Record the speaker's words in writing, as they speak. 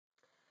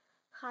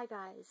Hi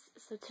guys,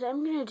 so today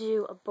I'm going to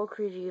do a book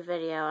review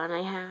video and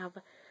I have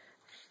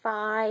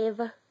 5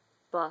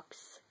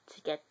 books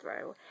to get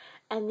through.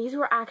 And these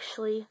were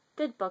actually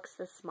good books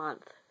this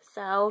month,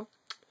 so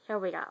here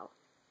we go.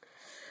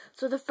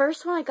 So the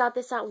first one, I got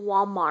this at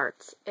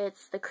Walmart.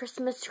 It's The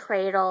Christmas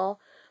Cradle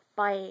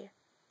by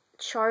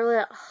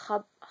Charlotte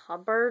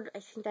Hubbard. I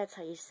think that's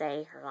how you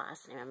say her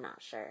last name, I'm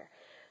not sure.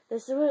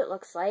 This is what it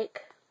looks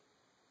like.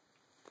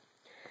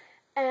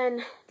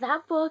 And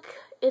that book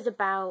is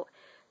about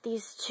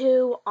these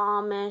two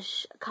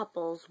Amish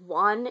couples.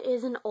 One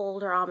is an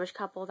older Amish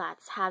couple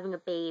that's having a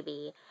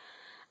baby,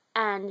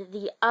 and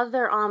the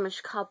other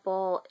Amish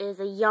couple is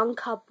a young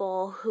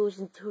couple who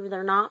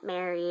they're not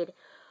married,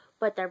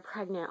 but they're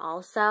pregnant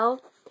also.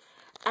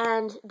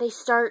 And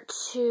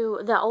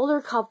the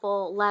older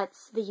couple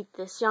lets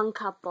this young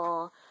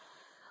couple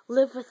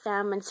live with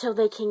them until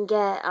they can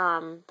get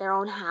their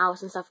own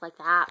house and stuff like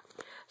that.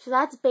 So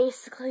that's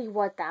basically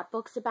what that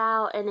book's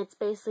about, and it's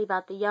basically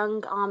about the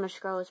young Amish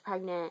girl who's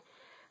pregnant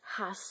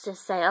has to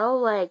say, oh,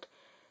 like,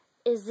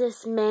 is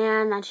this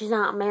man that she's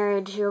not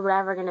married to or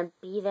whatever gonna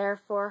be there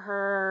for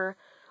her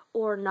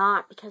or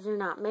not, because they're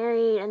not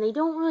married, and they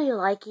don't really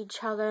like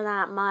each other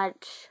that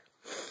much,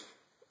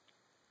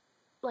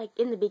 like,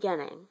 in the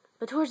beginning,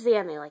 but towards the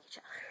end they like each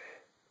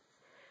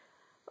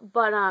other.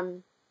 But,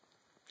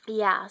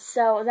 yeah,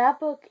 so that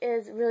book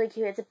is really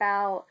cute. It's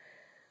about,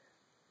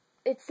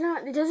 it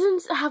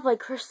doesn't have, like,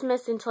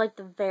 Christmas until, like,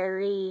 the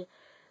very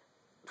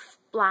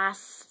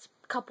last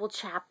couple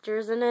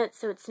chapters in it,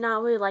 so it's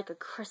not really, like, a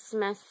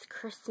Christmas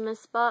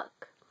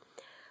book.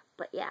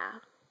 But, yeah.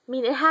 I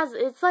mean,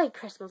 it's, like,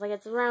 Christmas, like,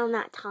 it's around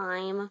that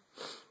time.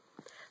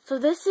 So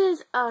this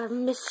is a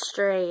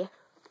mystery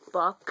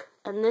book,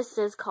 and this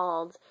is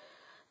called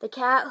The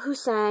Cat Who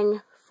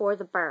Sang for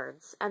the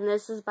Birds, and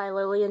this is by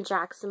Lilian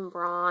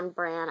Braun.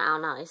 I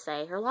don't know how to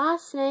say her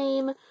last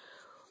name,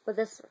 but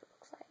this is what it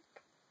looks like.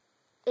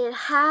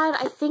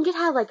 I think it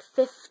had like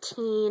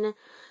 15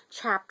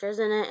 chapters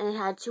in it, and it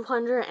had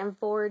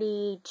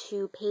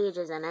 242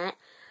 pages in it,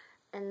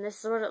 and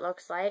this is what it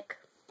looks like.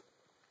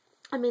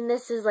 I mean,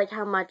 this is like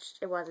how much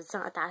it was. It's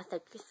not that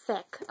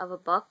thick of a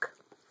book.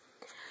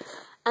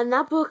 And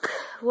that book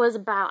was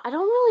about, I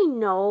don't really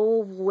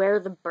know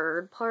where the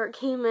bird part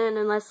came in,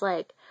 unless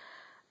like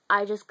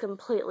I just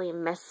completely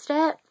missed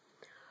it.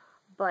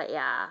 But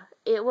yeah,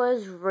 it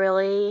was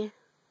really,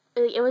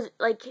 it was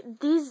like,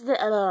 these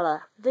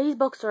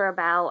books are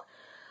about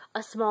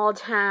a small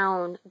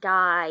town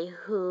guy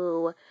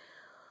who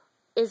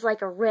is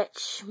like a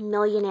rich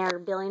millionaire,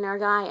 billionaire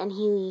guy, and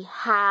he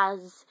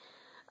has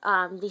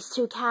these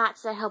two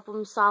cats that help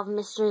him solve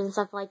mysteries and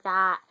stuff like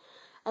that.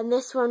 And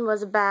this one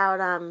was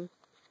about,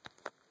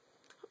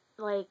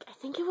 like, I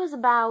think it was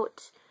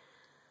about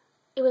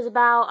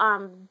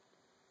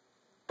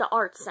the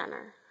art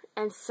center,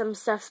 and some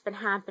stuff's been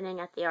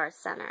happening at the art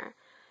center,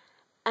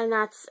 and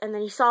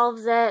then he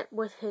solves it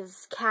with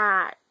his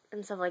cat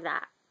and stuff like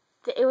that.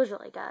 It was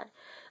really good.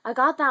 I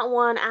got that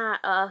one at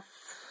a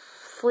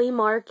flea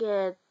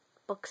market,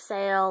 book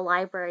sale,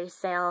 library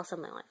sale,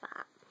 something like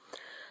that.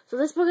 So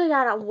this book I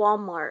got at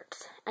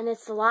Walmart, and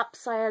it's The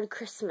Lopsided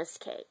Christmas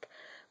Cake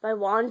by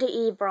Wanda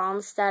E.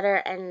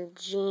 Brunstetter and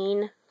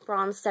Jean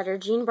Brunstetter.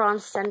 Jean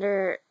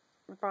Brunstetter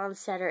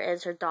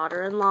is her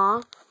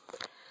daughter-in-law.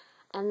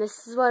 And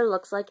this is what it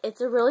looks like.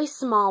 It's a really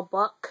small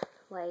book,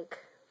 like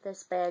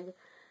this big.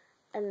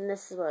 And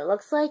this is what it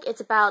looks like.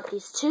 It's about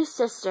these two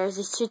sisters,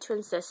 these two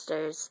twin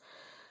sisters.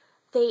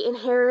 They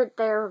inherit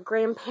their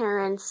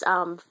grandparents'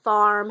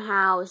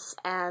 farmhouse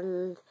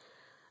and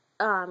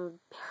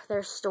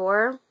their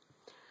store.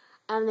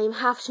 And they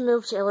have to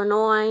move to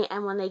Illinois.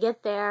 And when they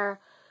get there,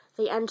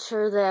 they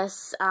enter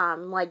this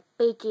like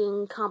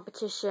baking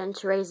competition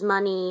to raise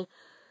money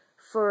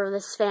for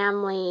this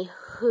family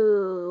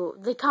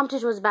the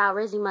competition was about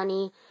raising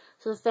money,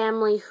 so the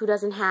family who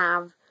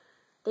Amish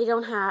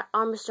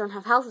don't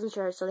have health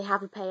insurance, so they have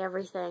to pay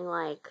everything,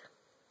 like,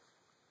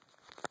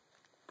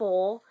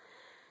 full.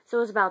 So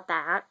it was about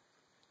that.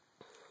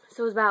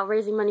 So it was about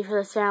raising money for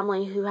this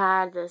family who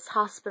had this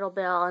hospital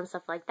bill and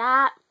stuff like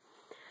that.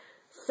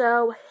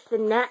 So the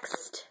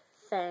next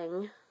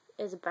thing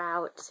is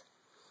about,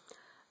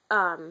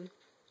 and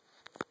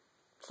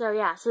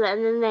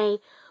then they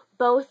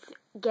both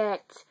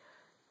get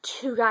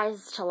two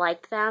guys to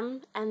like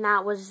them, and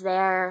that was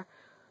their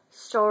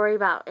story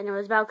about, and it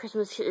was about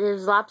Christmas. It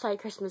was Lopsided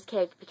Christmas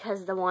Cake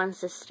because the one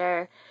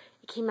sister,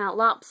 it came out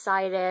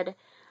lopsided,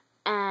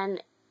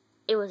 and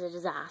it was a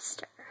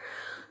disaster.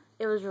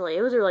 It was a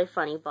really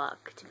funny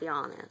book, to be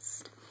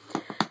honest.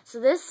 So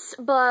this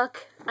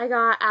book I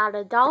got at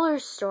a dollar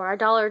store, a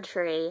Dollar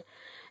Tree,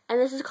 and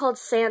this is called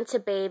Santa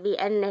Baby,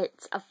 and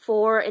it's a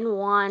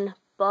 4-in-1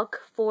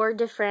 book, 4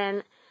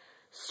 different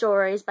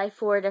stories by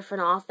 4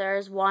 different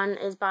authors. One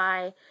is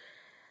by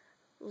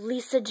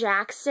Lisa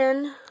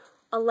Jackson,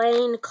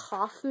 Elaine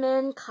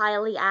Coffman,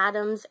 Kylie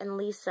Adams, and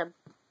Lisa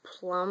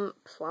Plummley,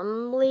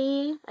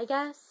 I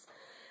guess.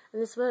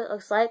 And this is what it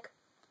looks like.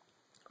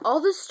 All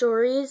the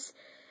stories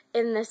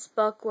in this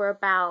book were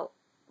about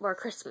were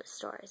Christmas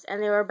stories,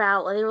 and they were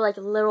like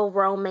little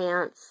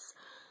romance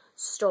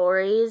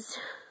stories,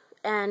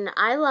 and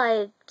I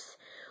liked,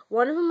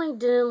 one of them I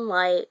didn't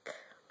like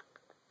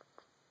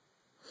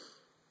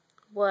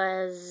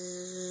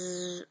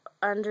was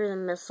Under the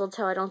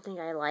Mistletoe. I don't think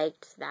I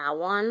liked that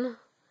one.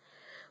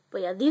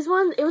 But yeah, these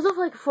ones, it was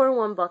like a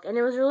 4-in-1 book, and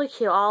it was really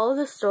cute. All of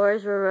the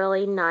stories were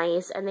really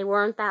nice, and they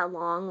weren't that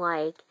long.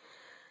 Like,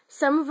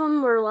 some of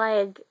them were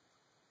like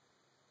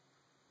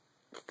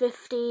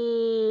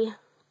 50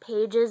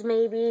 pages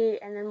maybe,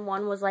 and then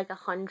one was like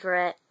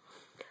 100.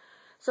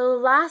 So the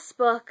last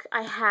book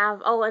I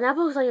have, oh, and that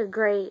book's like a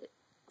great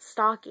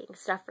stocking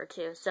stuffer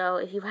too. So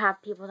if you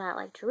have people that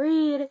like to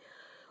read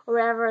or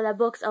whatever, that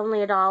book's only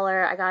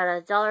 $1. I got it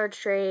at Dollar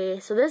Tree.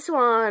 So this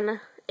one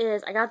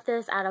is, I got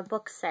this at a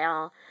book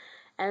sale,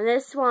 and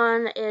this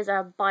one is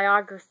a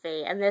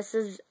biography, and this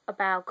is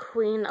about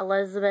Queen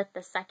Elizabeth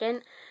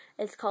II.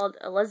 It's called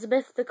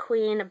Elizabeth the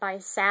Queen by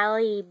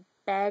Sally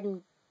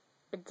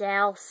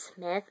Bedell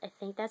Smith. I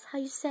think that's how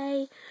you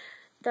say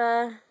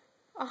the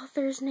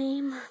author's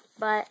name,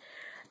 but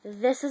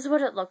this is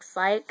what it looks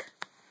like.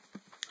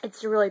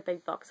 It's a really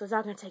big book, so it's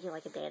not going to take you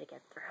like a day to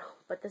get through,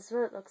 but this is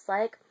what it looks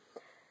like.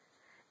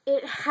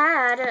 It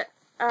had,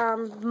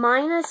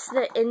 minus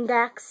the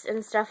index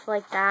and stuff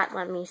like that,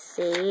 let me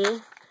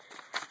see,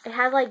 it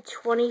had like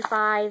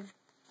 25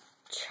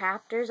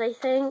 chapters, I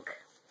think.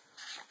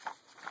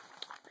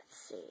 Let's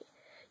see.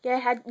 Yeah,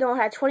 it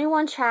had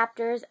 21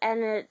 chapters,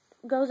 and it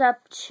goes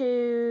up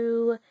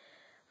to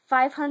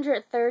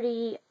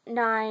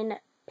 539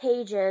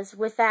 pages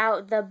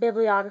without the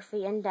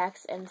bibliography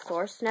index and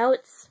source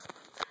notes.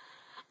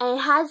 And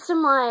it had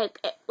some, like,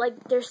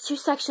 there's 2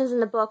 sections in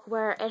the book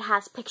where it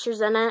has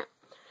pictures in it.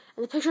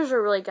 And the pictures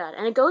are really good.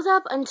 And it goes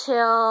up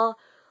until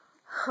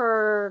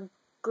her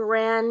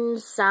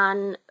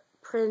grandson,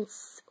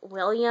 Prince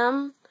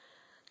William,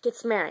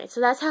 gets married.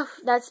 So that's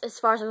as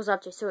far as it goes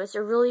up to. So it's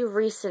a really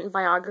recent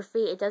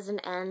biography. It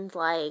doesn't end,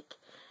 like,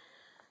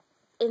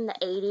 in the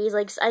 80s.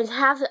 Like,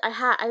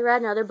 I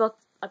read another book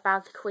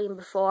about the Queen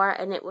before,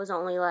 and it was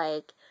only,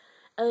 like,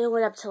 it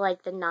went up to,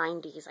 like, the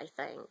 90s, I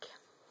think.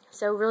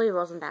 So it really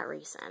wasn't that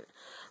recent.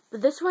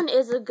 But this one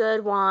is a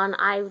good one.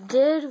 I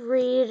did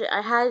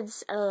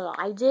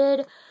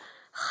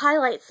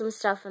highlight some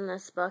stuff in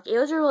this book. It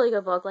was a really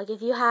good book. Like,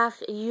 if you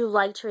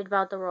like to read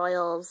about the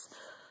royals,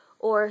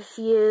 or if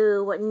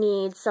you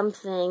need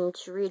something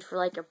to read for,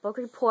 like, a book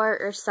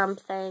report or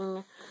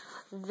something,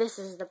 this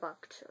is the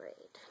book to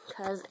read.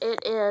 Because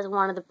it is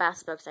one of the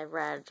best books I've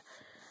read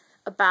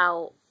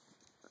about,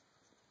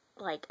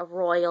 like, a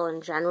royal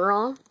in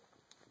general.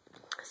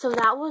 So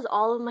that was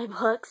all of my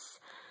books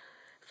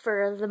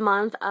for the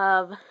month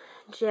of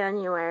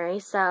January.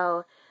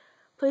 So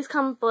please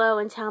comment below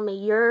and tell me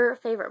your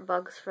favorite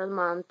books for the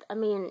month.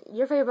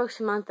 Your favorite books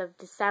for the month of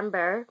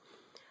December.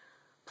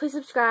 Please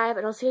subscribe,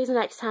 and I'll see you guys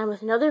next time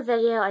with another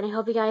video, and I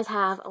hope you guys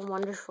have a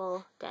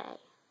wonderful day.